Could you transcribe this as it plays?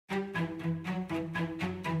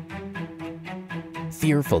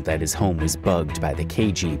Fearful that his home was bugged by the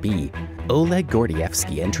KGB, Oleg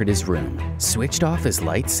Gordievsky entered his room, switched off his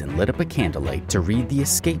lights, and lit up a candlelight to read the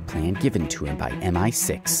escape plan given to him by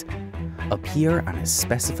MI6. Appear on a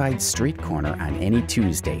specified street corner on any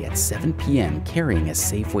Tuesday at 7 p.m. carrying a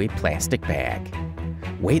Safeway plastic bag.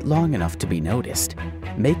 Wait long enough to be noticed.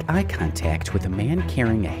 Make eye contact with a man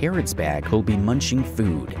carrying a Harrods bag who'll be munching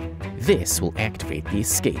food. This will activate the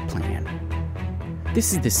escape plan.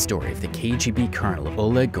 This is the story of the KGB Colonel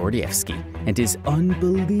Oleg Gordievsky and his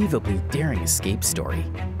unbelievably daring escape story.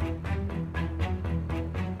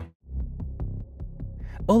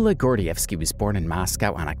 Oleg Gordievsky was born in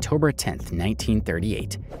Moscow on October 10,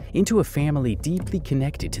 1938, into a family deeply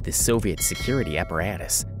connected to the Soviet security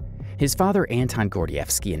apparatus. His father Anton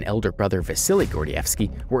Gordievsky and elder brother Vasily Gordievsky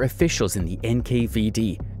were officials in the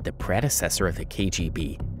NKVD, the predecessor of the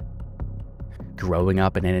KGB. Growing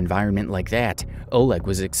up in an environment like that, Oleg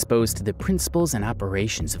was exposed to the principles and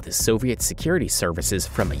operations of the Soviet security services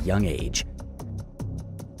from a young age.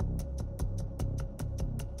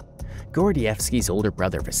 Gordievsky's older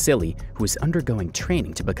brother Vasily, who was undergoing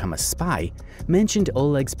training to become a spy, mentioned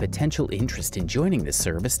Oleg's potential interest in joining the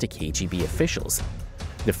service to KGB officials.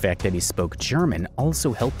 The fact that he spoke German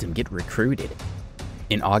also helped him get recruited.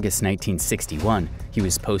 In August 1961, he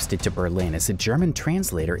was posted to Berlin as a German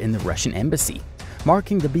translator in the Russian embassy,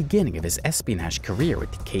 marking the beginning of his espionage career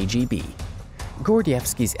with the KGB.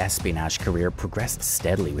 Gordievsky's espionage career progressed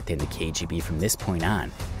steadily within the KGB from this point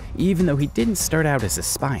on, even though he didn't start out as a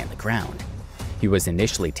spy on the ground. He was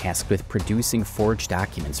initially tasked with producing forged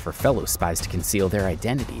documents for fellow spies to conceal their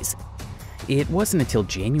identities. It wasn't until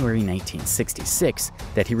January 1966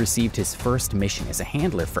 that he received his first mission as a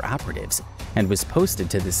handler for operatives and was posted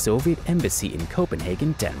to the Soviet embassy in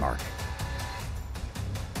Copenhagen, Denmark.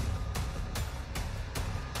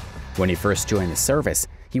 When he first joined the service,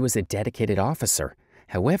 he was a dedicated officer.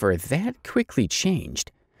 However, that quickly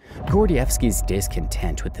changed. Gordievsky's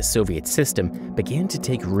discontent with the Soviet system began to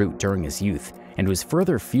take root during his youth and was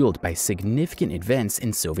further fueled by significant events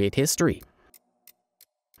in Soviet history.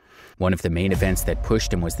 One of the main events that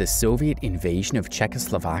pushed him was the Soviet invasion of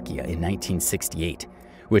Czechoslovakia in 1968,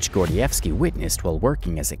 which Gordievsky witnessed while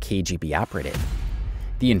working as a KGB operative.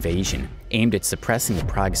 The invasion, aimed at suppressing the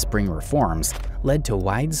Prague Spring reforms, led to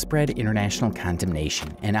widespread international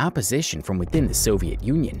condemnation and opposition from within the Soviet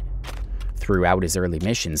Union. Throughout his early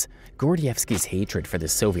missions, Gordievsky's hatred for the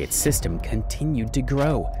Soviet system continued to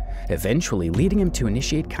grow, eventually leading him to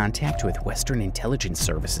initiate contact with Western intelligence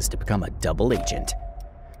services to become a double agent.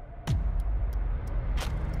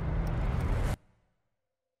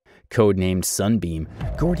 Codenamed Sunbeam,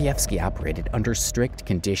 Gordievsky operated under strict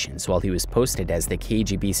conditions while he was posted as the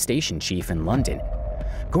KGB station chief in London.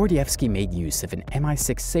 Gordievsky made use of an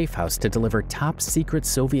MI6 safe house to deliver top-secret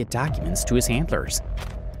Soviet documents to his handlers.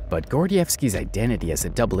 But Gordievsky's identity as a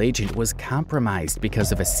double agent was compromised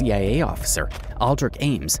because of a CIA officer, Aldrich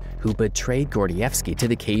Ames, who betrayed Gordievsky to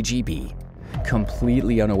the KGB.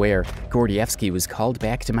 Completely unaware, Gordievsky was called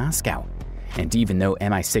back to Moscow. And even though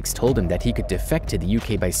MI6 told him that he could defect to the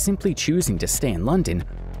UK by simply choosing to stay in London,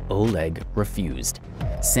 Oleg refused,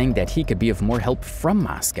 saying that he could be of more help from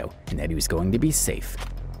Moscow and that he was going to be safe.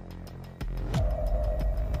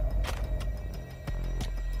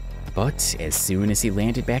 But as soon as he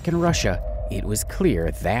landed back in Russia, it was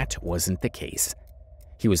clear that wasn't the case.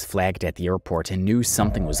 He was flagged at the airport and knew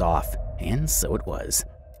something was off, and so it was.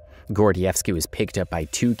 Gordievsky was picked up by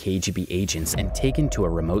 2 KGB agents and taken to a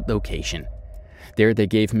remote location. There they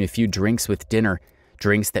gave him a few drinks with dinner,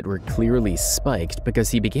 drinks that were clearly spiked because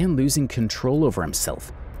he began losing control over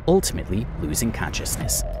himself, ultimately losing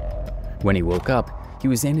consciousness. When he woke up, he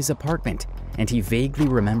was in his apartment, and he vaguely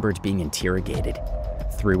remembered being interrogated.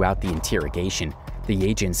 Throughout the interrogation, the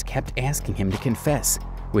agents kept asking him to confess,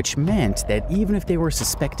 which meant that even if they were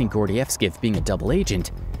suspecting Gordievsky of being a double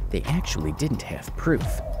agent, they actually didn't have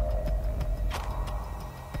proof.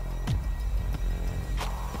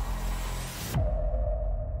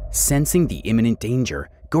 Sensing the imminent danger,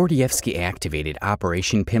 Gordievsky activated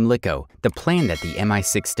Operation Pimlico, the plan that the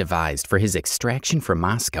MI6 devised for his extraction from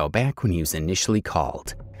Moscow back when he was initially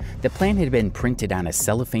called. The plan had been printed on a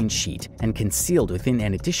cellophane sheet and concealed within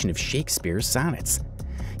an edition of Shakespeare's sonnets.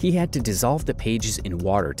 He had to dissolve the pages in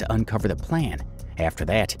water to uncover the plan. After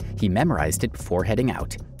that, he memorized it before heading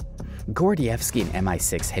out. Gordievsky and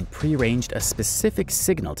MI6 had prearranged a specific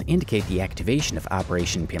signal to indicate the activation of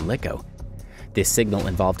Operation Pimlico. This signal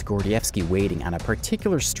involved Gordievsky waiting on a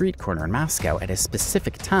particular street corner in Moscow at a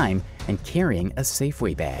specific time and carrying a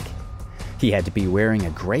Safeway bag. He had to be wearing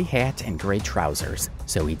a gray hat and gray trousers,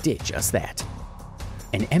 so he did just that.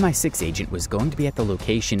 An MI6 agent was going to be at the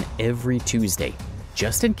location every Tuesday,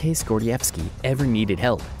 just in case Gordievsky ever needed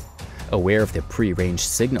help. Aware of the prearranged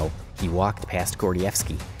signal, he walked past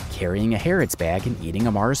Gordievsky, carrying a Harrods bag and eating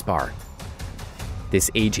a Mars bar. This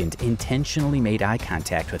agent intentionally made eye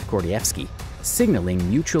contact with Gordievsky, signaling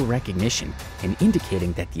mutual recognition and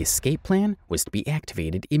indicating that the escape plan was to be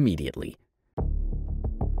activated immediately.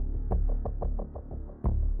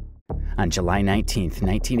 On July 19,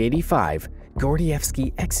 1985,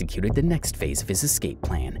 Gordievsky executed the next phase of his escape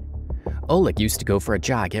plan. Oleg used to go for a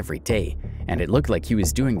jog every day, and it looked like he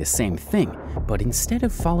was doing the same thing, but instead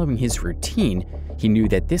of following his routine, he knew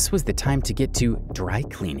that this was the time to get to dry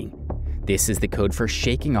cleaning. This is the code for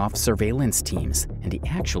shaking off surveillance teams, and he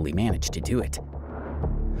actually managed to do it.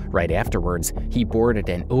 Right afterwards, he boarded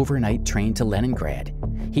an overnight train to Leningrad.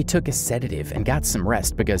 He took a sedative and got some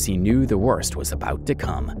rest because he knew the worst was about to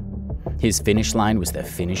come. His finish line was the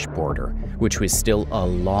Finnish border, which was still a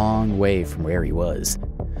long way from where he was.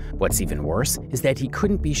 What's even worse is that he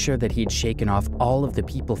couldn't be sure that he'd shaken off all of the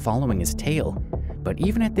people following his tail. But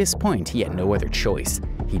even at this point, he had no other choice.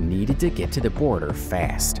 He needed to get to the border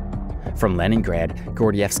fast. From Leningrad,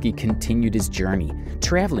 Gordievsky continued his journey,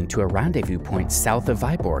 traveling to a rendezvous point south of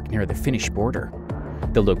Vyborg near the Finnish border.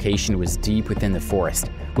 The location was deep within the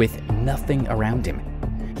forest, with nothing around him.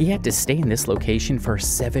 He had to stay in this location for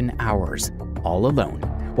 7 hours, all alone,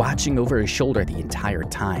 watching over his shoulder the entire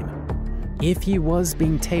time. If he was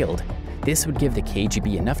being tailed, this would give the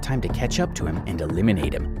KGB enough time to catch up to him and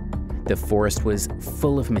eliminate him. The forest was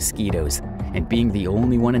full of mosquitoes, and being the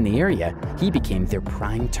only one in the area, he became their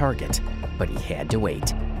prime target. But he had to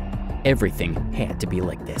wait. Everything had to be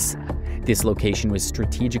like this. This location was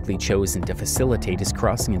strategically chosen to facilitate his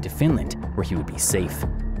crossing into Finland, where he would be safe.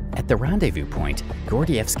 At the rendezvous point,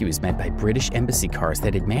 Gordievsky was met by British embassy cars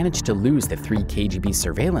that had managed to lose the 3 KGB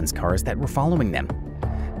surveillance cars that were following them.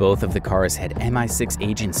 Both of the cars had MI6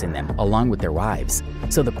 agents in them, along with their wives,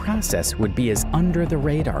 so the process would be as under the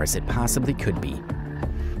radar as it possibly could be.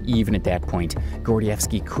 Even at that point,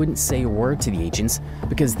 Gordievsky couldn't say a word to the agents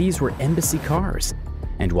because these were embassy cars.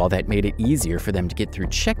 And while that made it easier for them to get through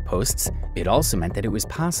checkposts, it also meant that it was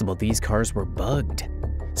possible these cars were bugged.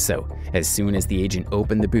 So, as soon as the agent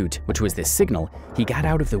opened the boot, which was the signal, he got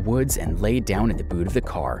out of the woods and laid down in the boot of the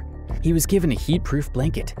car. He was given a heat-proof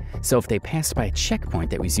blanket, so if they passed by a checkpoint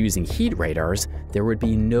that was using heat radars, there would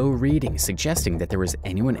be no reading suggesting that there was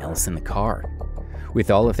anyone else in the car. With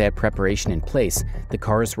all of that preparation in place, the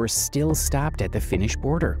cars were still stopped at the Finnish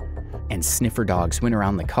border. And sniffer dogs went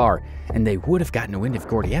around the car, and they would have gotten a wind of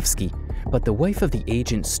Gordievsky, but the wife of the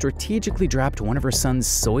agent strategically dropped one of her son's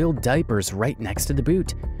soiled diapers right next to the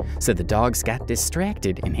boot, so the dogs got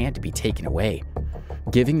distracted and had to be taken away,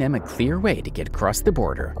 giving them a clear way to get across the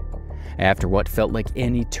border. After what felt like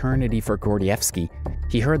an eternity for Gordievsky,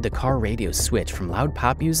 he heard the car radio switch from loud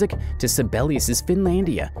pop music to Sibelius's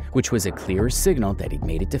Finlandia, which was a clear signal that he'd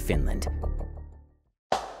made it to Finland.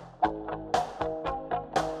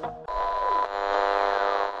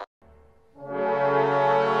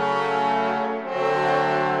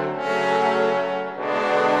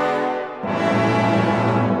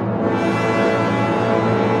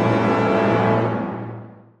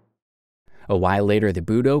 A while later, the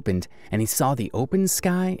boot opened, and he saw the open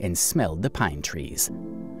sky and smelled the pine trees.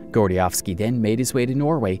 Gordievsky then made his way to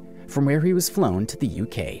Norway, from where he was flown to the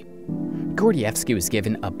UK. Gordievsky was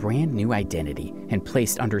given a brand new identity and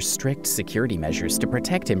placed under strict security measures to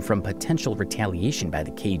protect him from potential retaliation by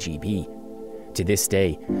the KGB. To this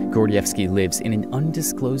day, Gordievsky lives in an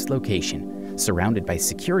undisclosed location, surrounded by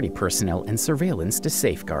security personnel and surveillance to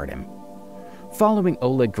safeguard him. Following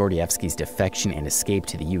Oleg Gordievsky's defection and escape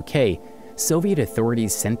to the UK, Soviet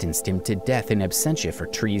authorities sentenced him to death in absentia for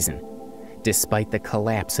treason. Despite the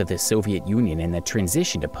collapse of the Soviet Union and the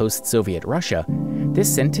transition to post-Soviet Russia,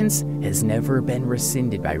 this sentence has never been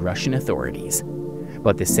rescinded by Russian authorities.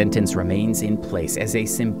 But the sentence remains in place as a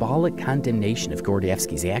symbolic condemnation of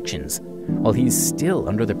Gordievsky's actions, while he's still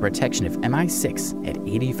under the protection of MI6 at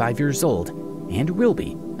 85 years old and will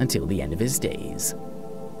be until the end of his days.